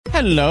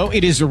Hello,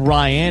 it is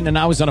Ryan, and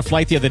I was on a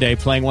flight the other day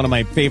playing one of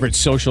my favorite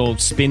social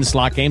spin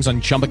slot games on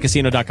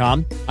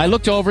ChumbaCasino.com. I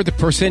looked over at the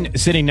person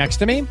sitting next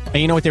to me, and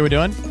you know what they were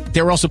doing?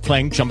 They were also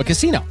playing Chumba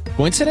Casino.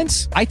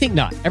 Coincidence? I think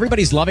not.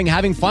 Everybody's loving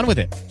having fun with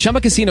it.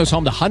 Chumba Casino is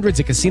home to hundreds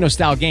of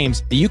casino-style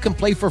games that you can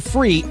play for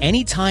free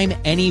anytime,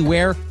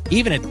 anywhere,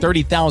 even at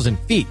 30,000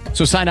 feet.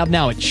 So sign up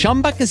now at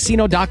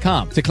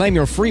ChumbaCasino.com to claim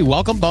your free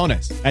welcome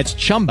bonus. That's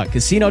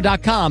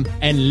ChumbaCasino.com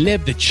and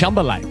live the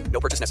Chumba life.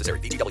 No purchase necessary.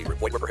 VGW.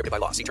 Void where prohibited by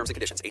law. See terms and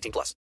conditions.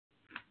 18+.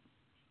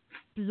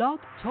 Blog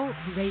Talk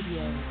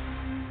Radio.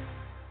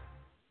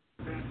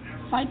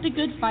 Fight the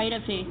good fight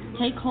of faith.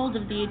 Take hold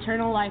of the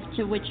eternal life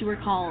to which you were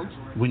called.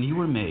 When you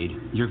were made,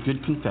 your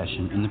good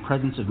confession in the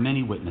presence of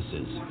many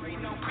witnesses.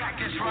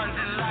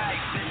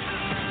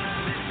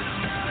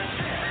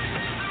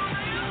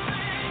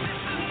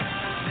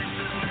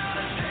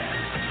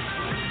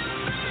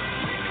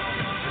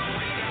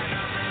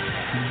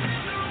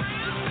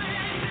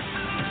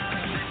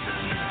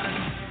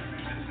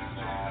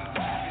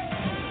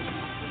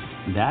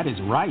 That is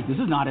right. This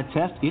is not a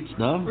test. It's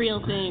the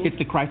real thing. It's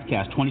the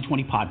Christcast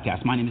 2020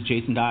 podcast. My name is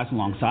Jason Dias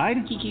alongside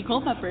Kiki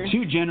Culpepper.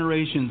 2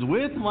 generations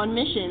with one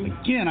mission.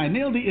 Again, I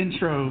nailed the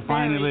intro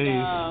finally. There we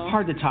go.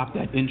 Hard to top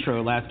that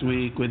intro last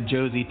week with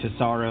Josie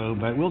Tesoro,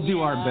 but we'll do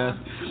our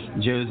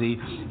best, Josie.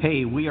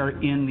 Hey, we are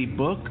in the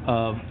book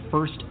of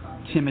 1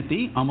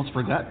 Timothy. Almost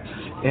forgot.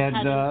 And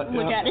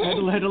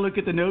had to look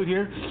at the note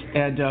here.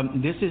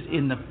 And this is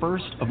in the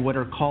first of what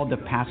are called the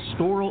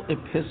pastoral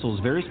epistles,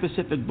 very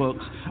specific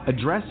books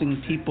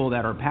addressing people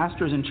that are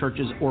pastors in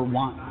churches or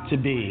want to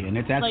be. And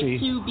it's actually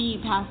like to be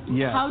pastor.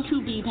 Yes. How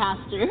to be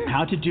pastor.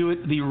 How to do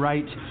it the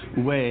right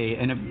way.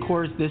 And of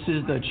course, this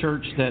is the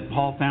church that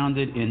Paul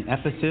founded in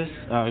Ephesus,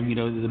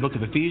 the book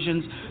of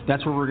Ephesians.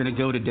 That's where we're going to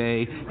go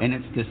today. And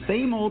it's the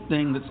same old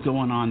thing that's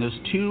going on. Those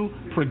two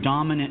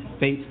predominant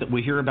faiths that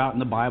we hear about in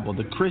the Bible,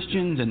 the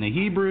Christians and the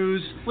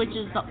Hebrews. Which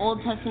is the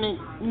Old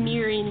Testament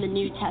mirroring the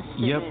New Testament.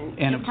 Yep,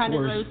 and of kind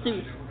course, of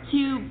those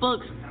two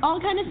books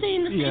all kind of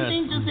saying the same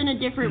thing, just in a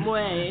different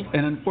way.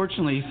 And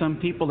unfortunately, some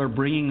people are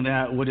bringing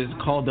that, what is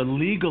called the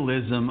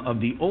legalism of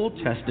the Old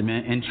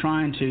Testament, and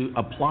trying to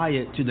apply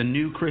it to the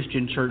new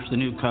Christian church, the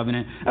new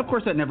covenant. Of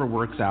course, that never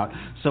works out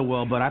so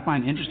well, but I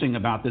find interesting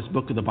about this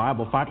book of the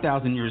Bible,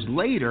 5,000 years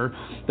later,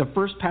 the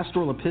first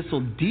pastoral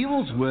epistle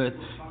deals with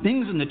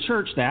things in the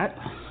church that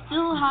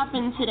still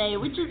happen today,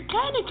 which is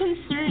kind of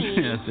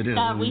concerning. Yes, it is.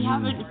 That we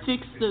haven't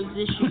fixed those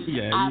issues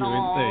at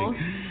all.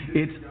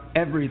 It's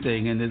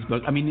everything in this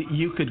book. I mean,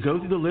 you could go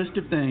through the list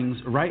of things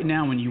right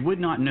now and you would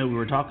not know we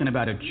were talking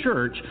about a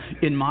church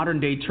in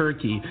modern-day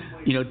Turkey,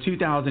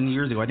 2,000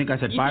 years ago. I think I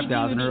said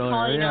 5,000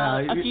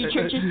 earlier. A few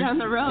churches down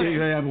the road.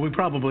 Yeah, we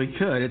probably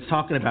could. It's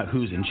talking about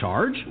who's in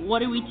charge. What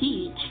do we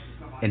teach?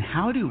 And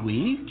how do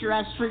we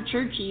dress for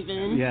church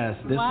even? Yes,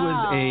 this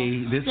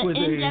was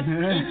an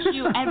in-depth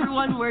issue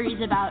everyone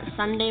worries about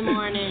Sunday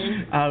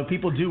morning.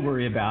 People do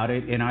worry about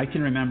it, and I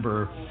can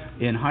remember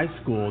in high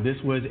school this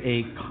was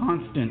a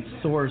constant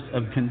source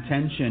of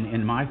contention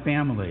in my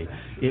family.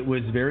 It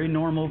was very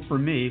normal for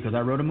me, because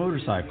I rode a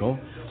motorcycle,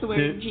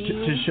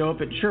 to show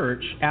up at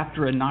church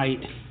after a night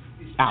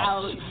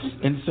out.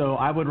 And so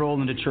I would roll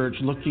into church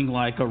looking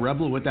like a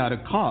rebel without a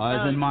cause,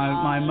 and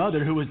my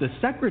mother, who was the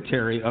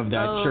secretary of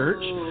that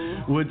church,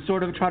 would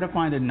sort of try to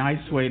find a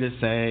nice way to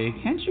say,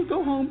 can't you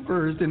go home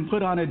first and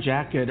put on a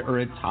jacket or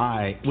a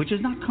tie, which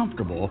is not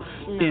comfortable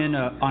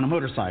on a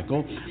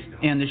motorcycle.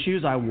 And the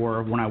shoes I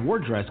wore when I wore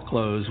dress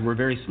clothes were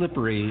very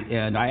slippery,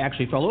 and I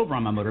actually fell over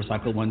on my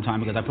motorcycle one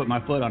time because I put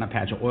my foot on a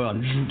patch of oil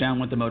and down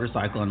went the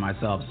motorcycle and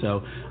myself.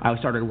 So I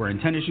started wearing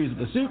tennis shoes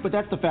with the suit, but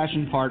that's the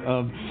fashion part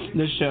of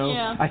the show.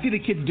 Yeah. I see the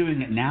kids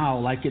doing it now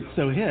like it's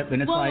so hip,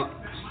 and it's like...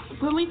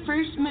 When we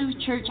first moved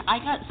church, I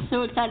got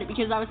so excited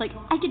because I was like,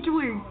 I get to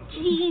wear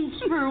jeans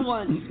for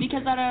once,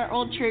 because at our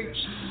old church,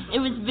 it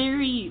was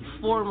very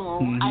formal,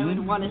 I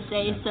would want to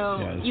say.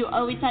 So you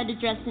always had to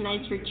dress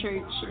nice for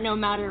church, no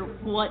matter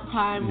what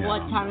time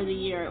of the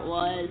year it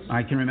was.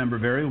 I can remember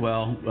very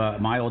well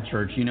my old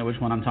church. You know which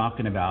one I'm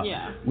talking about.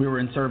 Yeah. We were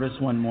in service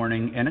one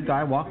morning, and a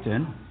guy walked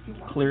in,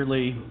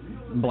 clearly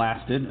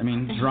blasted,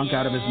 drunk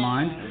out of his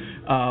mind,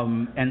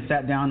 and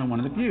sat down in one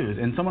of the pews.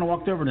 And someone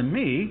walked over to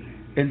me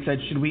and said,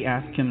 should we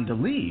ask him to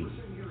leave?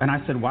 And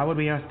I said, why would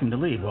we ask him to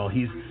leave? Well,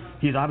 he's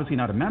obviously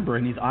not a member,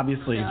 and he's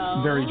obviously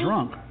very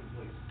drunk.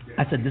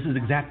 I said, this is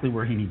exactly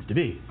where he needs to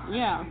be.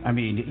 Yeah.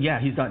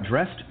 He's not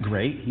dressed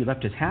great. He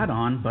left his hat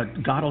on,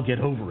 but God will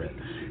get over it.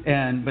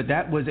 But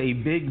that was a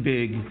big,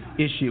 big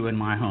issue in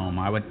my home.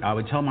 I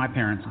would tell my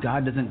parents,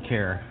 God doesn't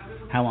care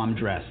how I'm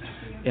dressed.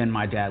 And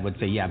my dad would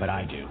say, yeah, but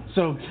I do.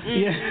 So,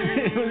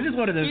 it was just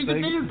one of those things.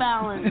 There's a bit of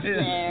balance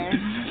there.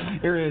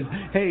 There is.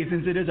 Hey,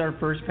 since it is our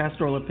first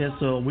pastoral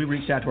epistle, we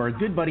reached out to our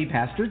good buddy,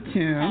 Pastor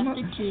Tim.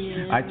 Pastor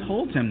Tim. I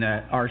told him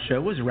that our show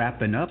was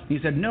wrapping up. He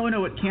said, no,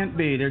 it can't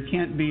be. There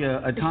can't be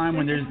a time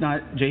when there's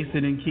not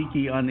Jason and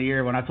Kiki on the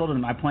air. When I told him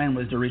my plan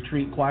was to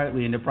retreat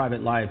quietly into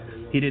private life,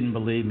 he didn't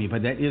believe me,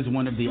 but that is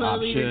one of the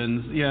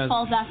options. Yes.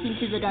 Fall back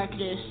into the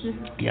darkness.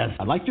 Yes.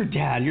 I like your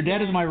dad. Your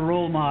dad is my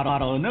role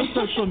model. No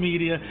social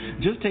media,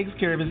 just takes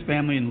care of his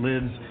family and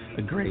lives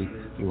a great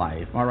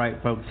life. All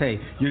right, folks. Hey,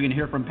 you're going to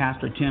hear from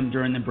Pastor Tim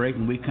during the break.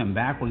 When we come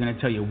back, we're going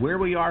to tell you where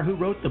we are, who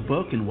wrote the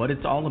book, and what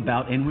it's all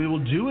about, and we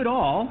will do it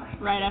all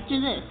right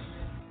after this.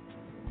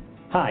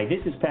 Hi, this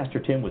is Pastor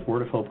Tim with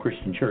Word of Hope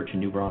Christian Church in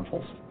New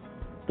Braunfels.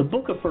 The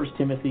book of 1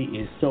 Timothy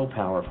is so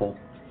powerful.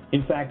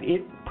 In fact,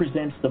 it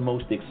presents the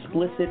most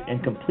explicit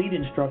and complete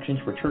instructions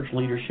for church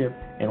leadership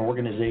and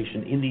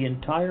organization in the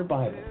entire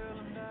Bible.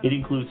 It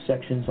includes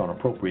sections on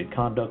appropriate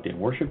conduct in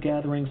worship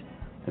gatherings,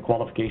 the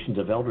qualifications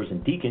of elders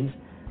and deacons,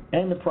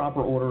 and the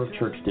proper order of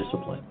church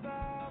discipline.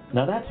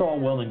 Now that's all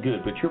well and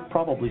good, but you're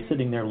probably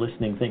sitting there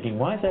listening thinking,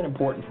 why is that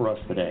important for us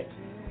today?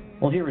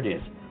 Well, here it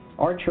is.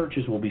 Our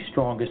churches will be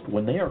strongest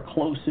when they are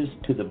closest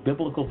to the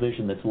biblical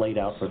vision that's laid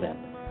out for them.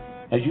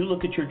 As you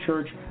look at your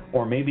church,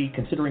 or maybe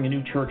considering a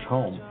new church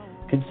home,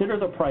 consider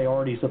the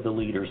priorities of the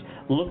leaders.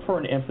 Look for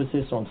an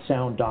emphasis on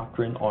sound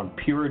doctrine, on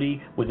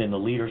purity within the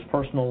leaders'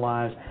 personal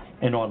lives,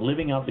 and on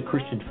living out the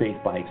Christian faith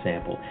by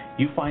example.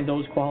 You find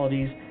those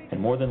qualities, and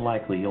more than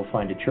likely you'll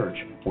find a church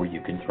where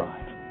you can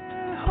thrive.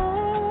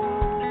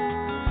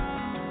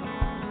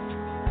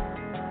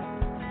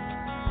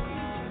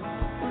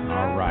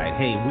 All right.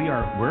 Hey, we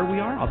are where we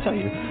are. I'll tell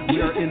you. We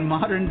are in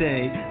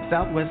modern-day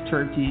southwest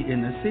Turkey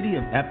in the city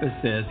of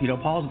Ephesus. You know,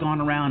 Paul's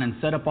gone around and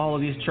set up all of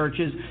these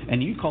churches,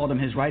 and you called him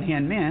his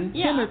right-hand man,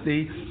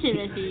 Timothy.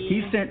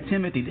 He sent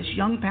Timothy, this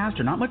young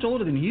pastor, not much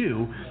older than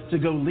you, to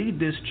go lead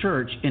this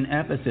church in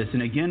Ephesus.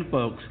 And again,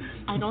 folks,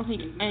 I don't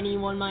think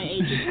anyone my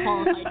age is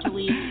qualified to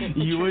lead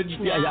the church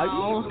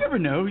now. You never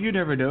know. You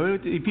never know.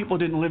 People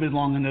didn't live as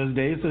long in those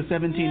days, so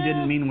 17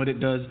 didn't mean what it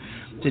does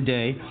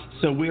today.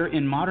 So we're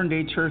in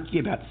modern-day Turkey,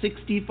 about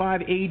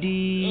 65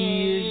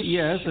 A.D.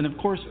 Yes, and of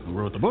course, who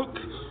wrote the book?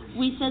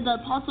 We said the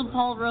Apostle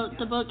Paul wrote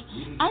the book.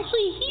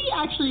 Actually,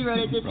 he wrote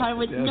it this time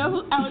with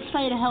no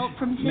outside help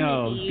from Timothy.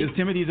 No, because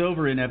Timothy's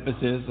over in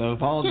Ephesus, so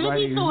Paul's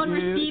writing. Timothy's the one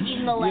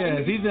receiving the letter.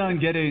 Yes, he's done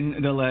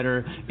getting the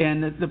letter.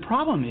 And the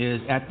problem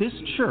is, at this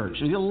church,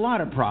 there's a lot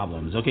of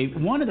problems, okay?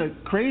 One of the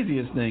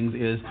craziest things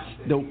is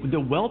the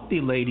wealthy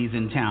ladies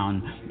in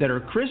town that are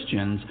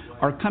Christians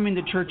are coming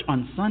to church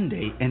on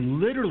Sunday and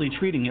literally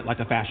treating it like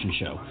a fashion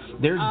show.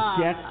 They're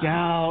decked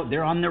out.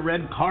 They're on the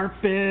red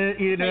carpet,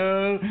 you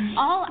know.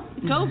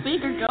 Go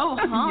big or go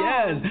home.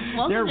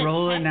 Yes. They're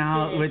rolling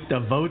out with the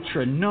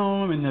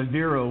Votranome and the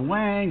Vera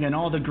Wang and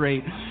all the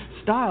great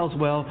styles.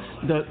 Well,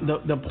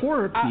 the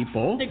poorer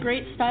people. The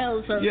great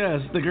styles of.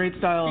 Yes, the great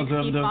styles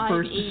of the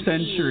first AD.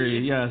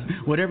 century. Yes,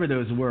 whatever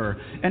those were.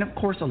 And of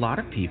course, a lot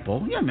of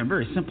people, remember,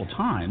 very simple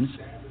times,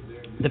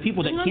 the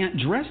people that can't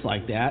dress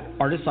like that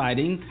are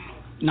deciding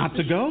not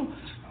to go.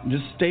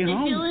 Just stay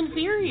home. They feel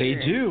inferior.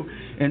 They do.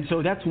 And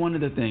so that's one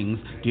of the things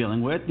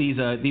dealing with. These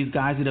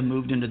guys that have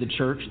moved into the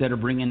church that are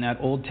bringing that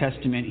Old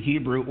Testament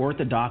Hebrew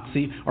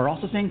orthodoxy are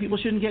also saying people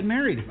shouldn't get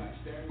married.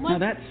 What? Now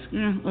that's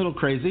a little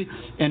crazy.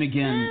 And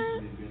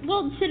again...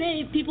 Well,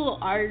 today people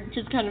are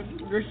just kind of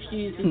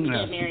refusing to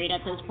get married at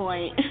this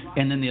point.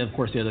 And then, of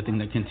course, the other thing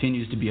that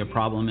continues to be a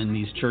problem in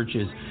these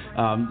churches,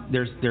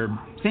 they're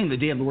saying the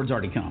day of the Lord's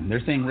already come.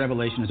 They're saying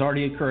Revelation has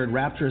already occurred,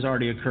 Rapture has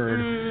already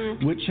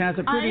occurred, which has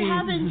a pretty... I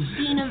haven't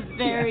seen a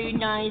very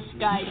nice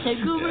guy take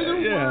over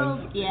the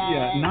world yet.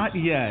 Yeah, not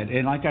yet.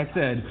 And like I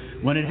said,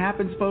 when it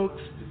happens,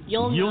 folks,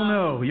 You'll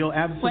know. You'll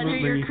absolutely.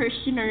 Whether you're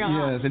Christian or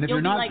not. Yes, and if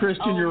you're not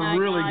Christian, you're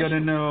really going to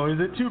know. Is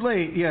it too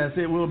late? Yes,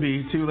 it will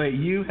be too late.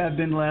 You have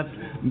been left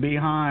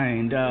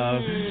behind.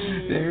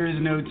 There is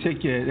no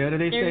ticket. What do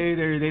they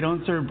say? They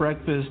don't serve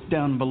breakfast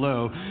down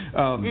below.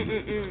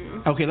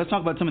 Okay, let's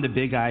talk about some of the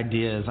big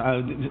ideas.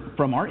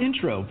 From our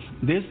intro,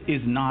 this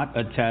is not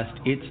a test.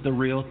 It's the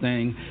real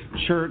thing.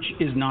 Church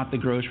is not the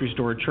grocery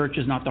store. Church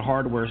is not the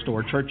hardware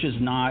store. Church is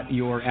not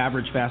your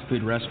average fast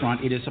food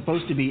restaurant. It is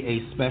supposed to be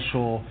a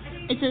special...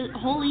 It's a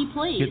holy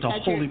place. It's a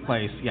holy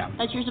place, yeah.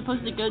 That you're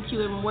supposed to go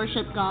to and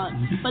worship God.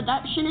 But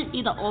that shouldn't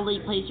be the only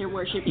place you're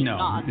worshiping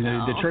God.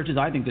 No, the church is,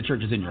 I think the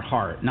church is in your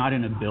heart, not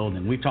in a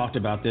building. We've talked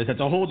about this. That's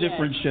a whole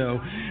different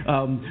show.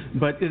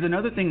 But there's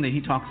another thing that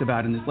he talks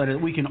about in this letter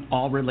that we can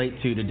all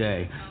relate to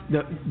today.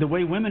 The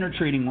way women are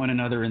treating one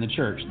another in the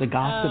church. The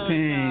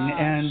gossiping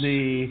and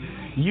the...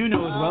 You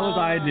know as well as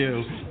I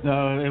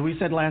do. We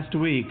said last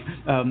week,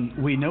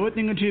 we know a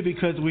thing or two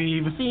because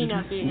we've...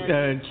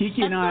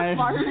 Kiki and I...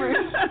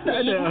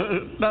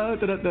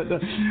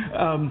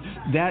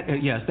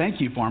 Yes,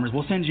 thank you, farmers.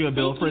 We'll send you a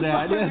bill for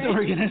that. Yes,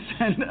 we're going to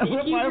send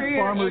our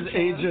farmer's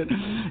agent.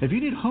 If you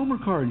need home or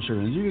car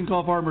insurance, you can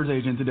call farmer's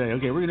agent today.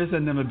 Okay, we're going to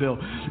send them a bill.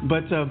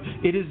 But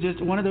it is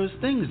just one of those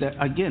things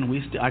that, again,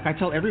 like I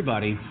tell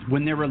everybody,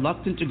 when they're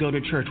reluctant to go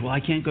to church, well, I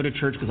can't go to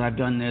church because I've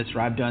done this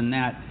or I've done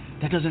that.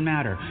 That doesn't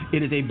matter.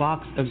 It is a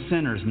box of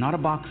sinners, not a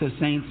box of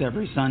saints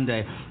every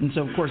Sunday. And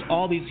so, of course,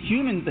 all these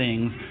human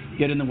things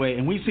get in the way.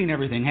 And we've seen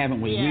everything,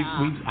 haven't we?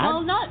 Yeah.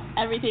 Well, not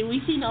everything.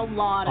 We've seen a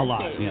lot of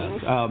things.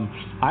 Yes.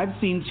 I've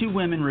seen 2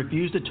 women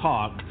refuse to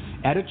talk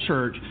at a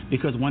church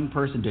because one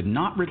person did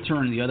not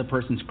return the other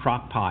person's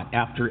crock pot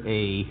after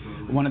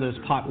one of those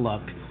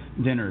potluck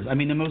dinners. I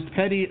mean, the most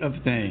petty of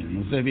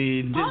things. I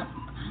mean,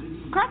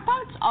 crock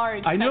pots are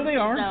expensive. I know they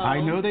are. Though.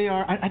 I know they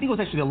are. I think it was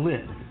actually the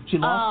lid. She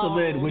lost the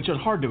lid, which was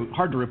hard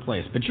to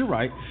replace. But you're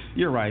right.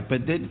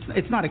 But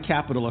it's not a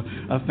capital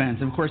offense.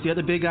 And of course, the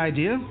other big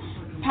idea.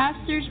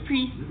 Pastors,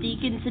 priests,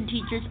 deacons, and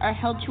teachers are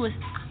held to a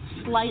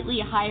slightly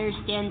higher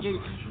standard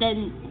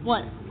than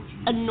what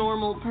a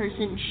normal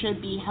person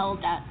should be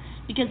held at,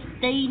 because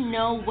they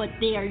know what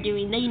they are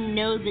doing. They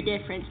know the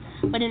difference.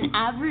 But an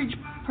average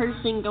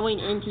person going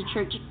into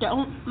church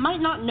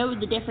might not know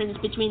the difference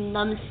between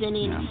them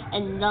sinning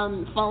and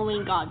them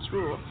following God's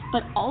rules.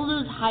 But all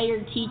those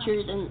hired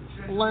teachers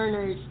and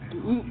learners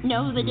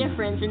know the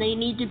difference, and they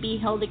need to be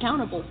held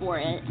accountable for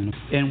it.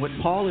 And what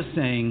Paul is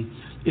saying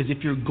is,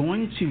 if you're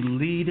going to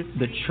lead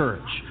the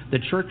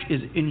church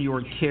is in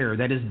your care.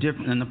 That is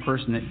different than the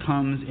person that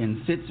comes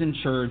and sits in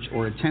church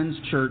or attends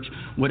church,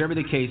 whatever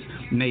the case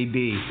may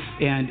be.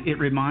 And it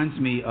reminds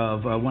me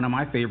of one of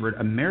my favorite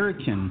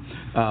American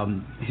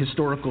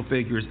historical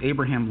figures,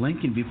 Abraham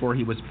Lincoln, before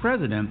he was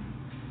president.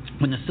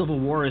 When the Civil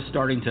War is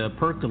starting to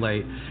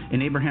percolate,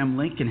 and Abraham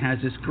Lincoln has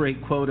this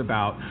great quote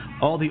about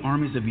all the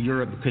armies of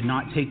Europe could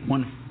not take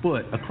one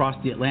foot across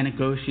the Atlantic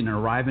Ocean and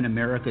arrive in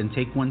America and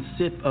take one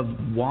sip of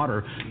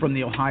water from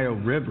the Ohio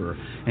River.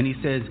 And he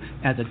says,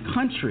 as a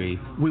country,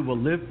 we will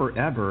live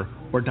forever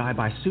or die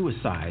by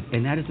suicide.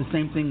 And that is the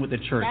same thing with the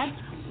church.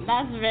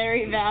 That's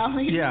very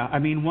valid. Yeah, I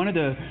mean, one of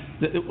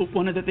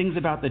the things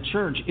about the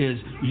church is,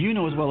 you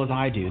know as well as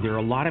I do, there are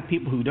a lot of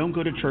people who don't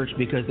go to church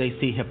because they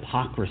see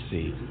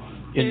hypocrisy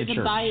in the church. There's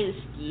a bias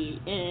in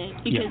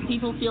it because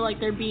people feel like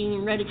they're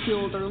being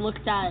ridiculed or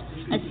looked at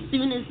as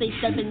soon as they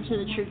step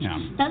into the church. Yeah.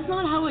 That's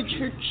not how a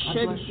church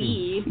should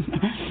be.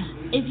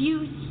 If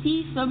you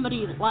see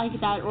somebody like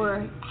that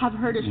or have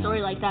heard a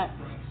story like that,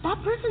 that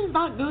person's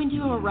not going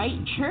to a right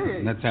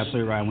church. That's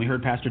absolutely right. And we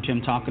heard Pastor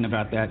Tim talking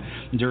about that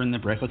during the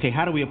break. Okay,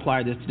 how do we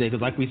apply this today?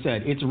 Because like we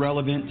said, it's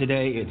relevant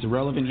today. It's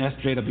relevant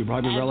yesterday. It'll be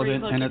probably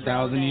relevant in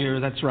 1,000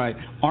 years. That's right.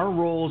 Our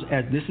roles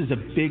this is a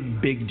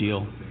big, big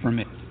deal for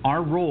me.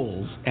 Our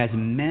roles as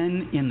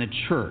men in the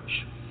church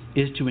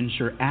is to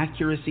ensure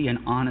accuracy and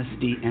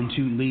honesty and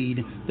to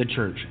lead the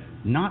church.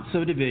 Not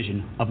so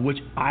division, of which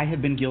I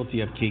have been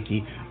guilty of,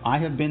 Kiki. I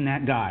have been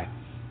that guy.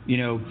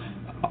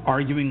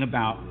 Arguing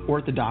about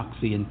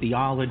orthodoxy and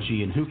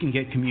theology and who can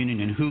get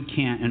communion and who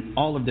can't and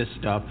all of this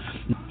stuff.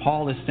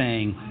 Paul is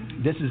saying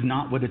this is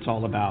not what it's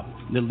all about.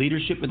 The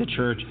leadership of the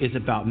church is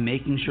about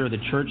making sure the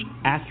church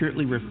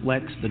accurately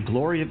reflects the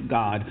glory of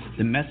God,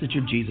 the message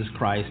of Jesus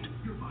Christ,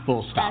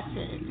 full stop. That's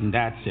it. And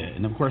that's it.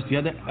 And of course, the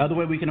other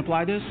way we can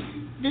apply this?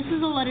 This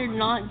is a letter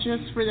not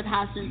just for the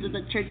pastors of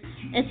the church.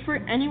 It's for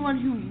anyone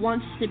who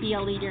wants to be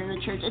a leader in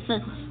the church. It's a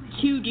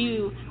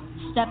to-do,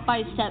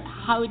 step-by-step,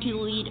 how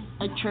to lead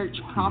a church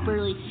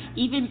properly,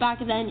 even back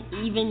then,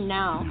 even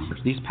now.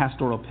 These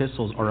pastoral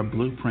epistles are a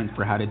blueprint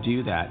for how to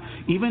do that.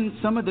 Even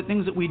some of the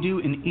things that we do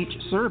in each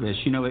service,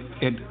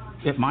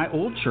 at my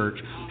old church,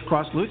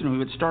 Cross Lutheran, we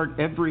would start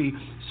every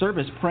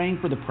service praying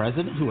for the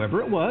president, whoever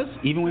it was,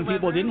 even when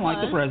people didn't like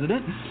the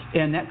president,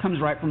 and that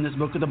comes right from this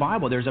book of the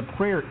Bible. There's a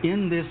prayer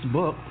in this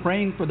book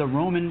praying for the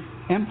Roman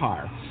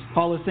Empire.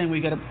 Paul is saying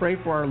we got to pray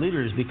for our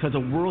leaders because a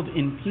world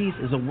in peace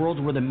is a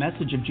world where the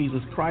message of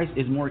Jesus Christ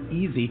is more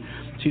easy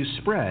to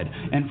spread.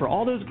 And for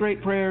all those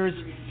great prayers,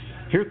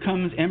 here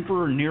comes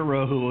Emperor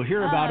Nero, who we'll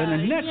hear about in the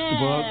next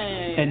book,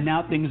 and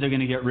now things are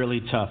going to get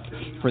really tough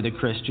for the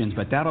Christians,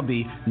 but that'll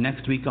be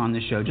next week on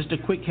the show. Just a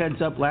quick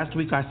heads up, last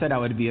week I said I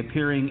would be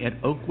appearing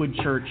at Oakwood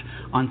Church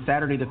on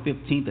Saturday the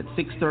 15th at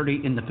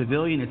 6:30 in the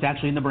pavilion. It's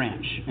actually in the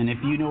branch, and if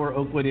you know where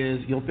Oakwood is,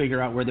 you'll figure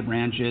out where the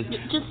branch is.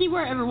 Just see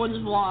where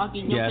everyone's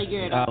walking, you'll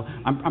figure it out.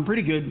 I'm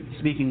pretty good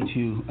speaking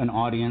to an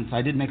audience.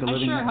 I did make a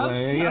living that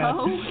way. Yeah.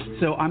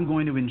 So I'm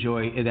going to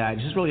enjoy that.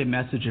 It's just really a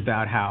message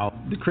about how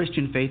the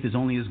Christian faith is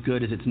only as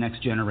good as its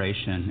next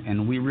generation,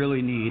 and we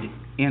really need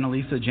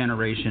Annalisa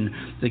generation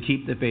to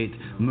keep the faith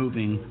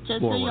moving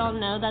forward. So y'all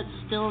know, that's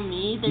still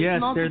me.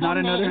 There's not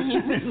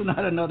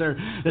another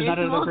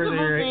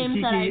person,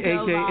 Kiki,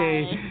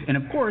 aka, and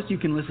of course you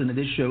can listen to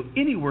this show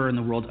anywhere in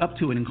the world, up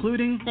to and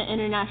including the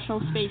International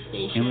Space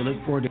Station. And we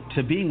look forward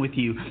to being with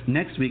you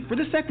next week for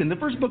the second. The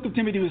first book of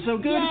Timothy was so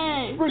good.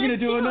 Yay, we're going to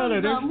do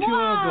another. There's 2 of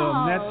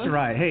them. That's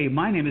right. Hey,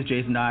 my name is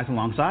Jason Dias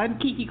alongside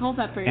Kiki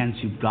Culpepper. And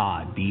to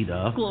God be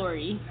the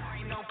glory.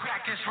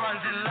 Practice runs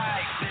in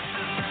life.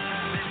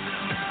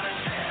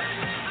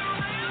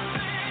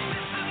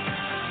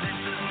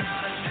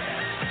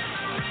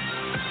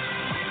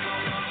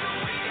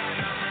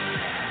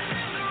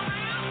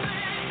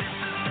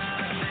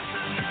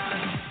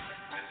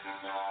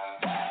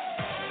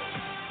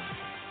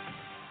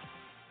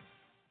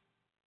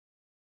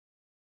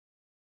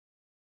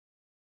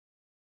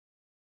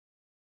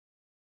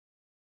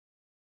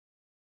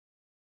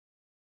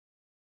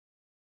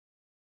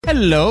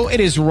 Hello,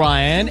 it is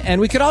Ryan, and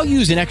we could all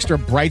use an extra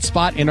bright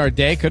spot in our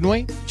day, couldn't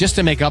we? Just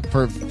to make up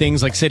for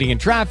things like sitting in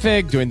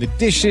traffic, doing the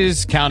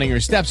dishes, counting your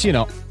steps, you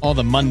know, all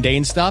the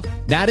mundane stuff.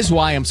 That is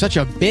why I'm such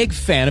a big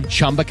fan of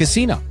Chumba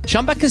Casino.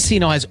 Chumba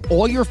Casino has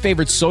all your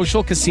favorite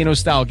social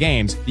casino-style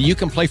games that you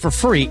can play for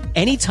free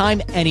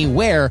anytime,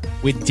 anywhere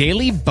with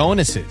daily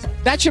bonuses.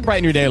 That should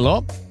brighten your day a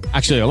little.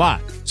 Actually, a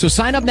lot. So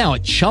sign up now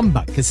at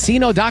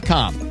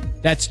ChumbaCasino.com.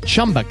 That's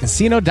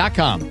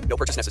ChumbaCasino.com. No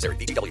purchase necessary.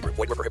 VGW Group.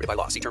 Void where prohibited by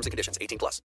law. See terms and conditions. 18+.